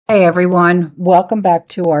Hey everyone, welcome back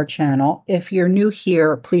to our channel. If you're new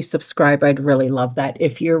here, please subscribe. I'd really love that.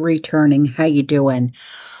 If you're returning, how you doing?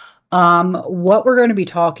 What we're going to be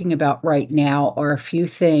talking about right now are a few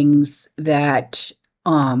things that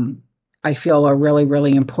um I feel are really,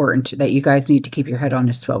 really important that you guys need to keep your head on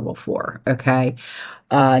a swivel for, okay?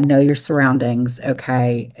 Know your surroundings,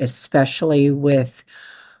 okay? Especially with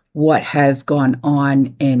what has gone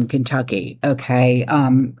on in Kentucky, okay?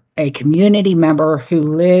 A community member who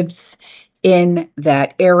lives in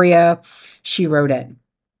that area, she wrote in.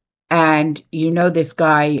 And you know, this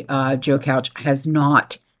guy, Joe Couch, has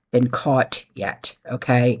not been caught yet,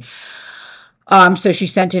 okay? So she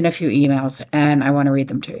sent in a few emails and I want to read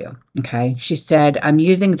them to you. Okay. She said, I'm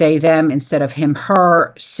using they, them instead of him,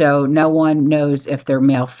 her, so no one knows if they're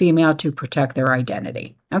male, female to protect their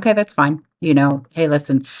identity. Okay, that's fine. Hey,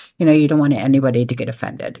 listen, you don't want anybody to get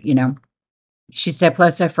offended. She said,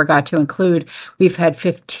 plus I forgot to include, we've had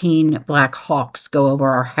 15 Black Hawks go over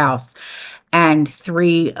our house and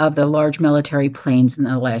 3 of the large military planes in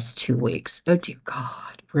the last 2 weeks. Oh, dear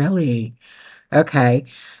God, really? Okay.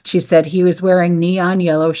 She said he was wearing neon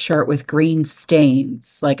yellow shirt with green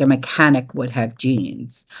stains, like a mechanic would have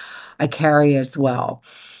jeans. I carry as well.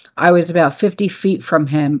 I was about 50 feet from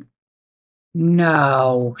him.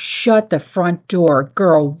 No, shut the front door.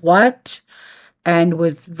 Girl, what? And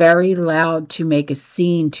was very loud to make a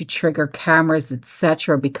scene to trigger cameras,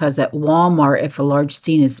 etc. Because at Walmart, if a large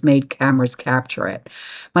scene is made, cameras capture it.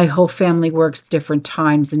 My whole family works different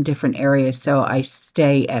times in different areas, so I'm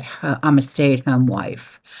a stay-at-home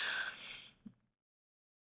wife.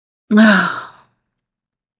 I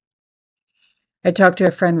talked to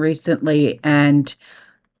a friend recently, and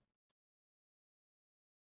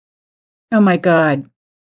oh my God,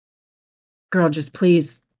 girl, just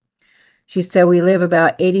please. She said we live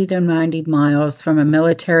about 80 to 90 miles from a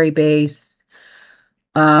military base.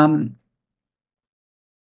 Um,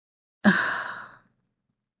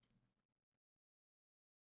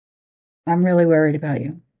 I'm really worried about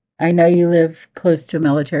you. I know you live close to a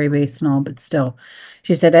military base and all, but still.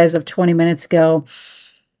 She said as of 20 minutes ago,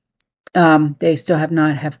 they still have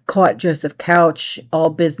not have caught Joseph Couch. All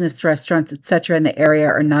business, restaurants, etc. in the area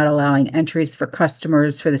are not allowing entries for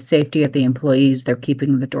customers for the safety of the employees. They're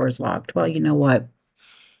keeping the doors locked. Well, you know what?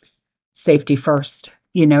 Safety first.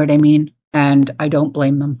 You know what I mean? And I don't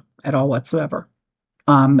blame them at all whatsoever.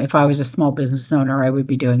 If I was a small business owner, I would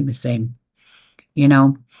be doing the same. You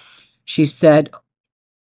know, she said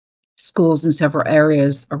schools in several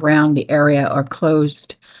areas around the area are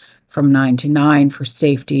closed from 9 to 9 for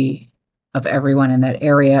safety of everyone in that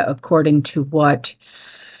area, according to what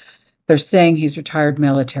they're saying. He's retired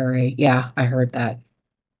military. Yeah, I heard that.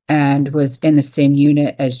 And was in the same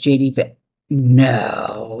unit as JD.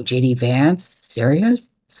 No, JD Vance?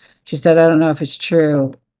 Serious? She said, I don't know if it's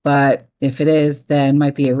true, but if it is, then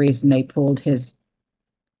might be a reason they pull his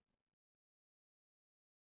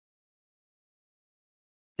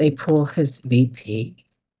VP.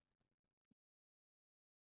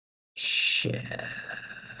 Shit.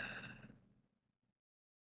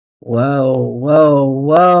 Whoa, whoa,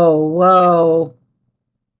 whoa, whoa.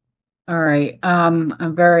 All right. I'm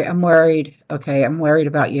worried. Okay, I'm worried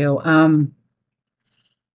about you. I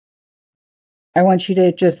want you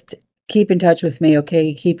to just keep in touch with me,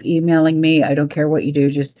 okay? Keep emailing me. I don't care what you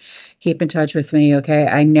do, just keep in touch with me, okay?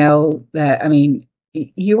 I know that, I mean,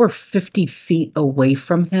 you were 50 feet away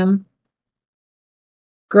from him.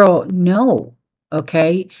 Girl, no.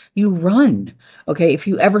 Okay? You run. Okay? If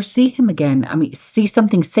you ever see him again, I mean, see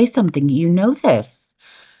something, say something. You know this.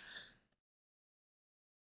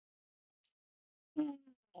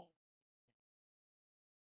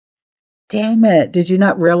 Damn it. Did you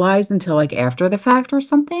not realize until like after the fact or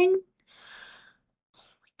something?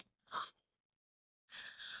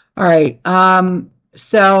 All right.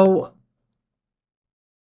 So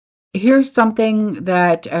here's something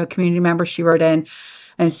that a community member she wrote in,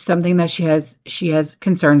 and it's something that she has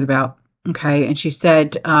concerns about. Okay, and she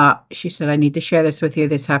said I need to share this with you.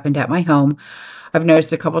 This happened at my home. I've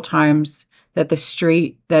noticed a couple times that the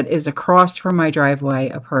street that is across from my driveway,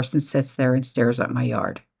 a person sits there and stares at my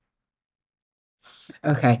yard.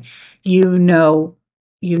 Okay. You know,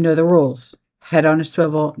 you know the rules. Head on a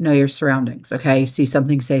swivel, know your surroundings. Okay. See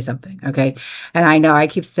something, say something. Okay. And I know I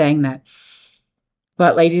keep saying that.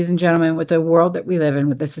 But ladies and gentlemen, with the world that we live in,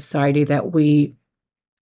 with the society that we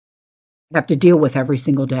have to deal with every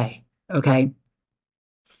single day, okay?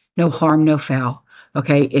 No harm, no foul.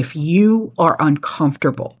 Okay. If you are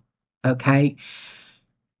uncomfortable, okay,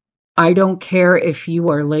 I don't care if you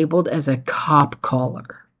are labeled as a cop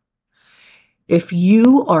caller. If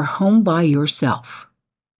you are home by yourself,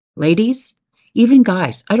 ladies, even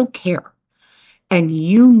guys, I don't care, and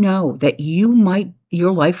you know that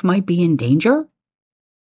your life might be in danger,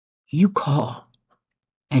 you call,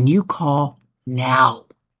 and you call now,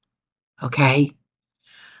 okay?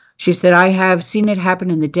 She said, I have seen it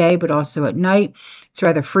happen in the day, but also at night. It's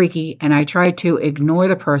rather freaky, and I try to ignore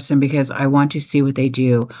the person because I want to see what they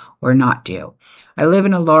do or not do. I live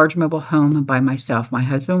in a large mobile home by myself. My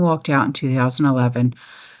husband walked out in 2011.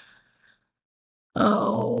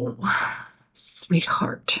 Oh,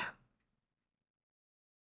 sweetheart.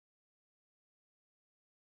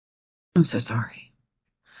 I'm so sorry.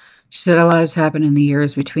 She said a lot has happened in the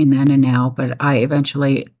years between then and now, but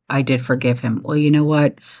I did forgive him. Well, you know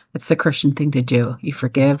what? That's the Christian thing to do. You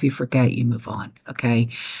forgive, you forget, you move on. Okay.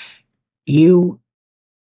 You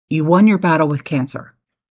you won your battle with cancer.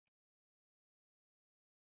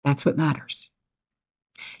 That's what matters.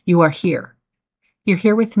 You are here. You're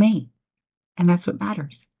here with me, and that's what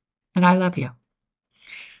matters. And I love you.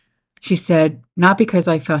 She said, not because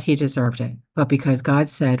I felt he deserved it, but because God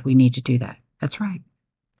said we need to do that. That's right.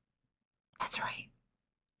 That's right.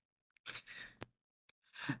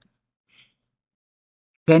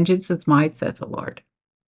 Vengeance is mine, says the Lord.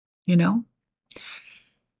 You know?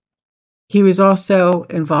 He was also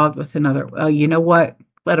involved with another. Well, you know what?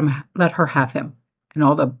 Let her have him, and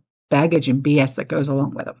all the baggage and BS that goes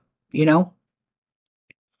along with him. You know.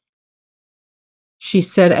 She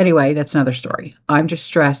said, anyway, that's another story. I'm just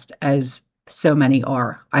stressed as so many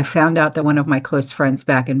are. I found out that one of my close friends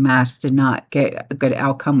back in Mass did not get a good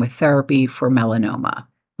outcome with therapy for melanoma.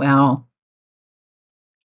 Well,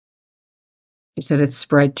 she said it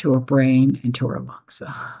spread to her brain and to her lungs.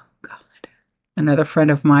 Oh, God. Another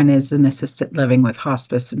friend of mine is in assisted living with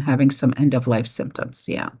hospice and having some end of life symptoms.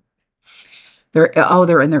 Yeah. They're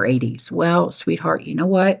in their 80s. Well, sweetheart, you know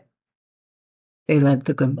what? They led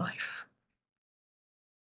the good life.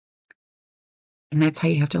 And that's how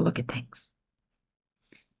you have to look at things.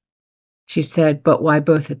 She said, but why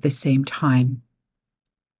both at the same time?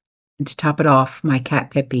 And to top it off, my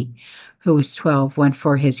cat Pippi, who was 12, went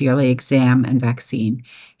for his yearly exam and vaccine.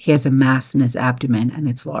 He has a mass in his abdomen and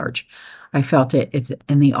it's large. I felt it. It's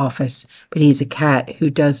in the office, but he's a cat who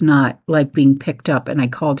does not like being picked up. And I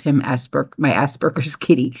called him my Asperger's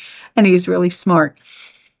kitty. And he's really smart,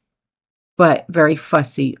 but very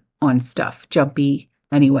fussy on stuff, jumpy.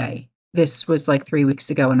 Anyway, this was like 3 weeks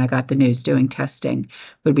ago when I got the news doing testing. It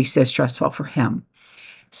would be so stressful for him.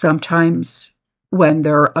 Sometimes when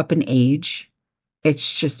they're up in age,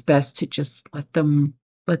 it's just best to just let them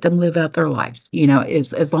live out their lives.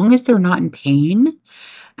 As long as they're not in pain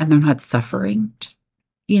and they're not suffering, just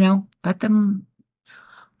let them.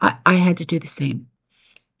 I had to do the same.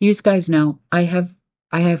 You guys know I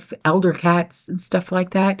have elder cats and stuff like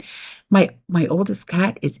that. My oldest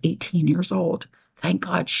cat is 18 years old. Thank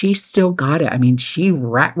God she still got it. I mean, she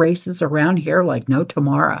rat races around here like no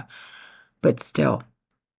tomorrow. But still,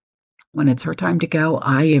 when it's her time to go,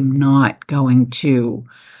 I am not going to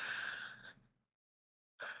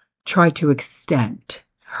try to extend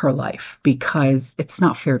her life because it's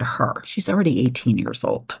not fair to her. She's already 18 years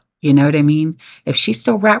old. You know what I mean? If she's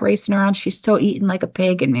still rat racing around, she's still eating like a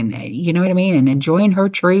pig and you know what I mean? And enjoying her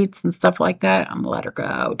treats and stuff like that, I'm gonna let her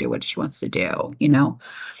go, do what she wants to do.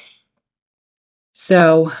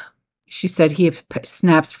 So she said he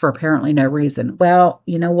snaps for apparently no reason. Well,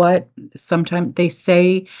 you know what? Sometimes they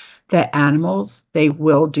say that animals, they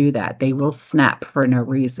will do that. They will snap for no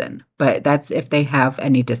reason, but that's if they have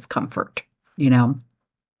any discomfort, you know?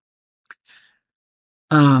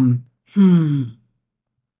 Um, hmm.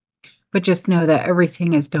 But just know that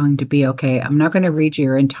everything is going to be okay. I'm not going to read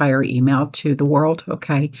your entire email to the world,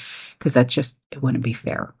 okay? Because it wouldn't be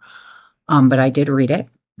fair. But I did read it,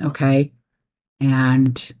 okay?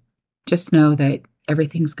 And just know that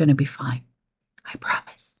everything's going to be fine. I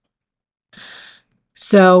promise.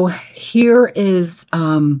 So here is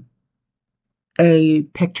a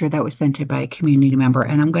picture that was sent in by a community member,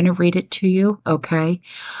 and I'm going to read it to you, okay?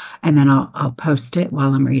 And then I'll post it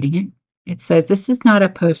while I'm reading it. It says, this is not a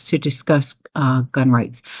post to discuss gun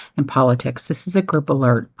rights and politics. This is a group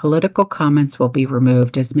alert. Political comments will be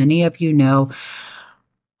removed. As many of you know,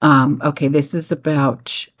 okay, this is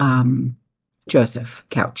about Joseph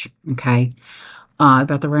Couch, okay?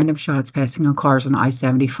 About the random shots passing on cars on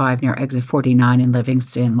I-75 near exit 49 in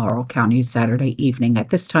Livingston, Laurel County, Saturday evening.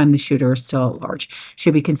 At this time, the shooter is still at large.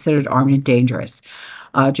 Should be considered armed and dangerous.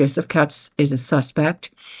 Joseph Couch is a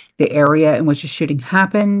suspect. The area in which the shooting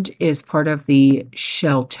happened is part of the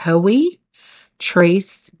Sheltowee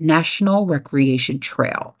Trace National Recreation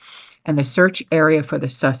Trail. And the search area for the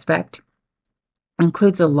suspect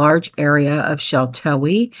includes a large area of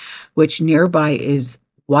Sheltowee, which nearby is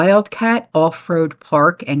Wildcat Off-Road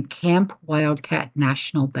Park and Camp Wildcat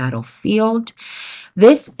National Battlefield.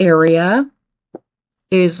 This area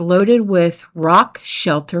is loaded with rock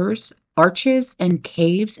shelters, arches, and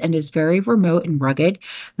caves and is very remote and rugged.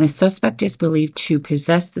 And the suspect is believed to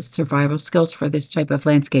possess the survival skills for this type of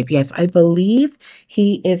landscape. Yes, I believe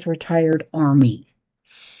he is retired Army.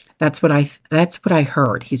 That's what I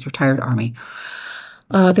heard. He's retired Army.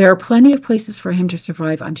 There are plenty of places for him to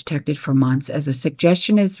survive undetected for months. As a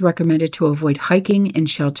suggestion, is recommended to avoid hiking in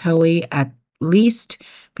Sheltowee at least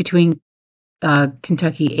between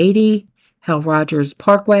Kentucky 80, Hal Rogers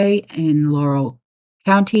Parkway in Laurel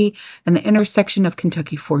County, and the intersection of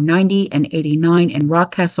Kentucky 490 and 89 in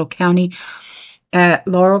Rockcastle County at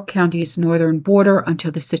Laurel County's northern border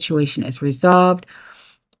until the situation is resolved.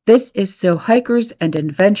 This is so hikers and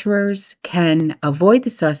adventurers can avoid the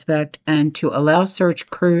suspect and to allow search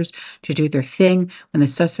crews to do their thing. When the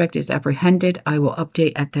suspect is apprehended, I will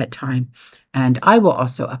update at that time. And I will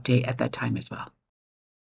also update at that time as well.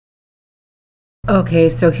 Okay,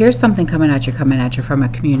 so here's something coming at you from a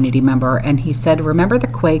community member. And he said, remember the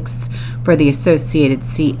quakes for the associated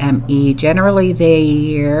CME. Generally,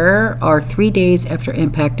 they are 3 days after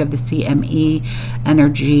impact of the CME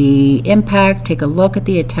energy impact. Take a look at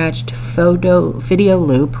the attached video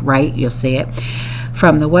loop, right? You'll see it.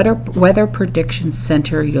 From the Weather Prediction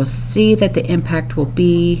Center, you'll see that the impact will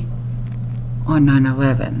be on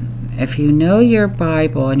 9/11. If you know your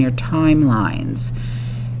Bible and your timelines,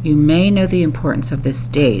 you may know the importance of this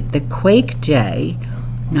date. The quake day,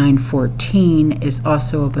 9/14, is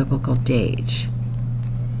also a biblical date.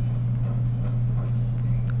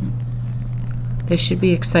 This should be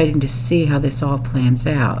exciting to see how this all plans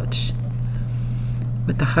out.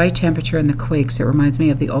 With the high temperature and the quakes, it reminds me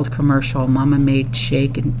of the old commercial, Mama made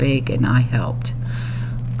shake and bake and I helped.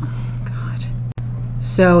 Oh, God.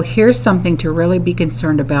 So here's something to really be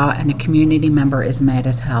concerned about, and a community member is mad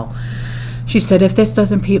as hell. She said, if this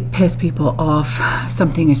doesn't piss people off,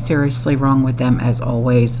 something is seriously wrong with them, as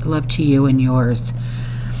always. Love to you and yours.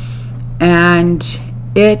 And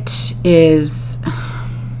it is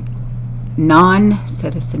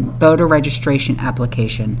non-citizen voter registration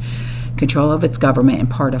application. Control of its government and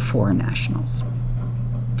part of foreign nationals.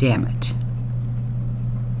 Damn it.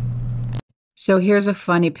 So here's a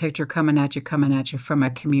funny picture coming at you from a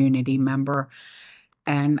community member.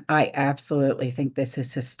 And I absolutely think this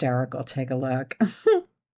is hysterical. Take a look.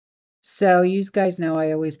 So you guys know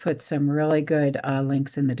I always put some really good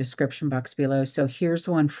links in the description box below. So here's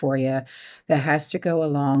one for you that has to go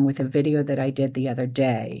along with a video that I did the other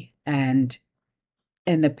day. And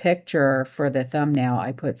in the picture for the thumbnail,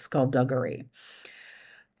 I put skullduggery.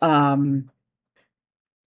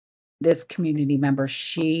 This community member,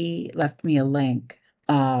 she left me a link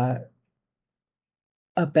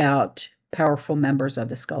about powerful members of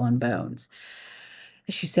the Skull and Bones.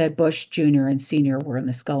 She said Bush Jr. and Sr. were in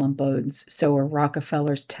the Skull and Bones. So were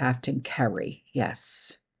Rockefellers, Taft, and Kerry.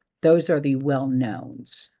 Yes. Those are the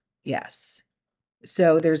well-knowns. Yes.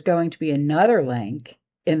 So there's going to be another link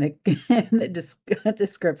in the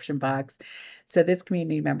description box. So this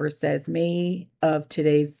community member says, me of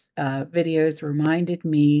today's videos reminded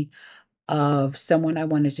me of someone I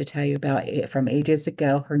wanted to tell you about from ages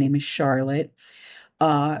ago. Her name is Charlotte.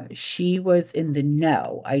 She was in the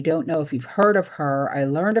know. I don't know if you've heard of her. I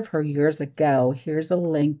learned of her years ago. Here's a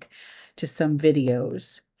link to some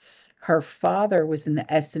videos. Her father was in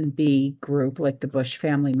the S&B group, like the Bush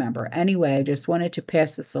family member. Anyway, I just wanted to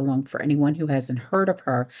pass this along for anyone who hasn't heard of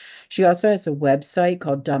her. She also has a website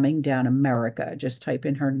called Dumbing Down America. Just type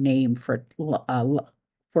in her name for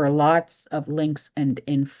lots of links and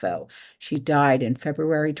info. She died in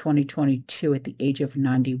February 2022 at the age of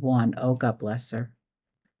 91. Oh, God bless her.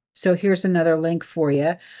 So here's another link for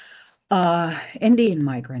you. Indian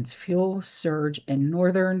migrants, fuel surge in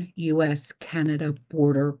northern U.S.-Canada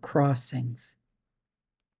border crossings.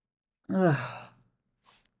 Ugh.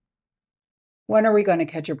 When are we going to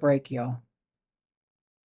catch a break, y'all?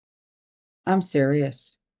 I'm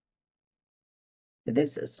serious.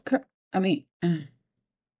 This is, I mean,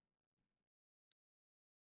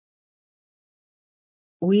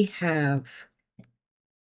 we have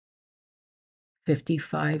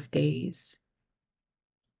 55 days,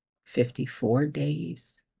 54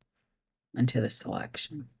 days until this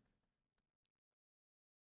election.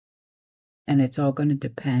 And it's all going to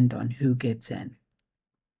depend on who gets in,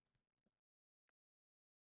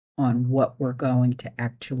 on what we're going to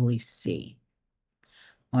actually see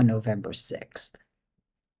on November 6th.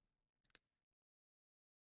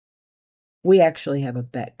 We actually have a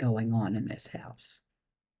bet going on in this house.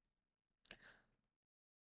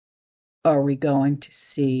 Are we going to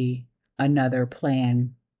see another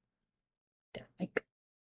plan like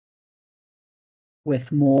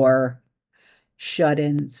with more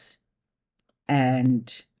shut-ins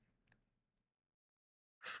and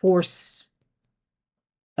force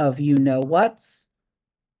of you know what's?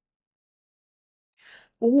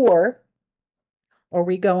 Or are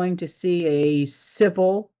we going to see a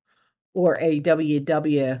civil or a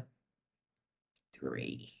WW3?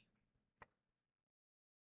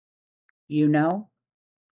 You know,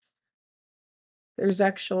 there's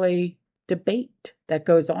actually debate that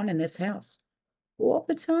goes on in this house all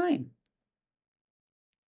the time.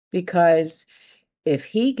 Because if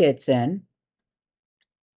he gets in,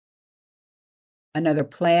 another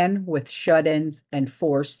plan with shut-ins and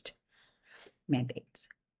forced mandates.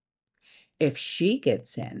 If she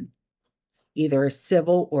gets in, either a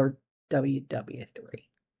civil or WW3.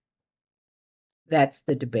 That's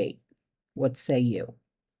the debate. What say you?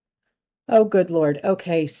 Oh, good Lord.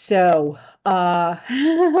 Okay, so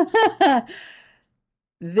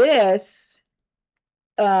this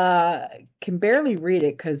uh can barely read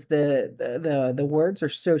it because the words are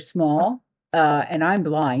so small. And I'm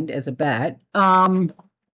blind as a bat. And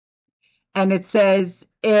it says,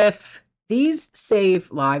 if these save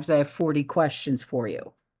lives, I have 40 questions for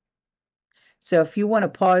you. So if you want to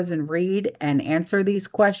pause and read and answer these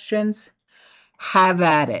questions, have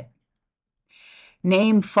at it.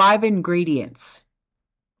 Name 5 ingredients.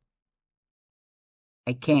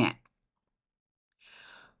 I can't.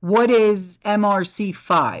 What is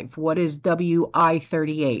MRC5? What is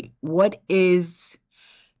WI38? What is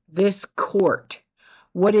this court?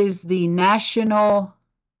 What is the National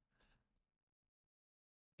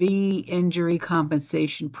Bee Injury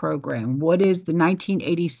Compensation Program? What is the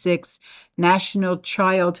 1986 National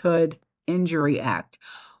Childhood Injury Act?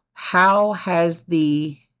 How has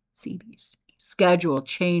the CDC schedule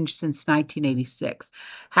changed since 1986?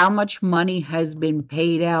 How much money has been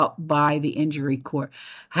paid out by the injury court?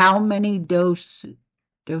 How many doses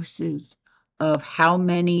of how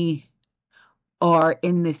many are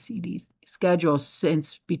in the CDC schedule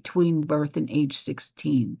since between birth and age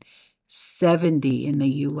 16? 70 in the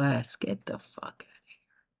US. Get the fuck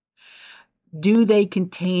out. Do they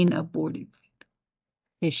contain aborted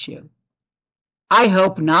tissue? I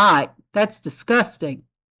hope not. That's disgusting.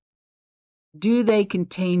 Do they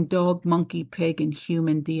contain dog, monkey, pig, and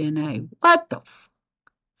human DNA? What the f?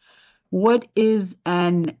 What is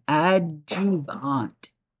an adjuvant?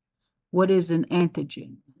 What is an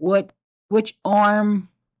antigen? Which arm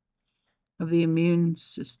of the immune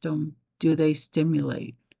system do they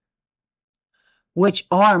stimulate? Which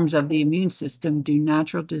arms of the immune system do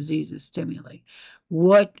natural diseases stimulate?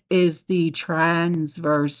 What is the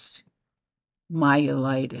transverse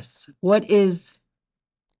myelitis? What is,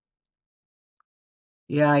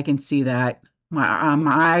 yeah, I can see that. My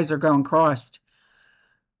eyes are going crossed.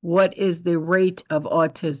 What is the rate of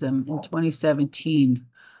autism in 2017?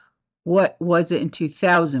 What was it in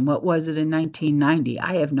 2000? What was it in 1990?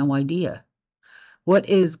 I have no idea. What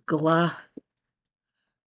is glyphosate?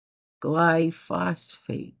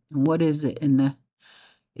 And what is it in the,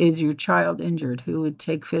 is your child injured? Who would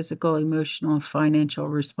take physical, emotional, and financial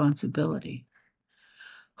responsibility?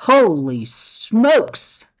 Holy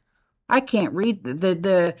smokes! I can't read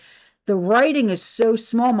the writing is so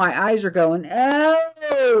small. My eyes are going,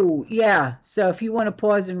 oh, yeah. So if you want to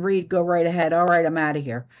pause and read, go right ahead. All right, I'm out of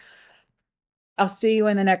here. I'll see you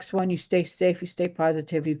in the next one. You stay safe, you stay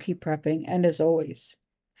positive, you keep prepping, and as always,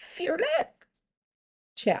 fearless.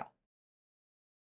 Ciao.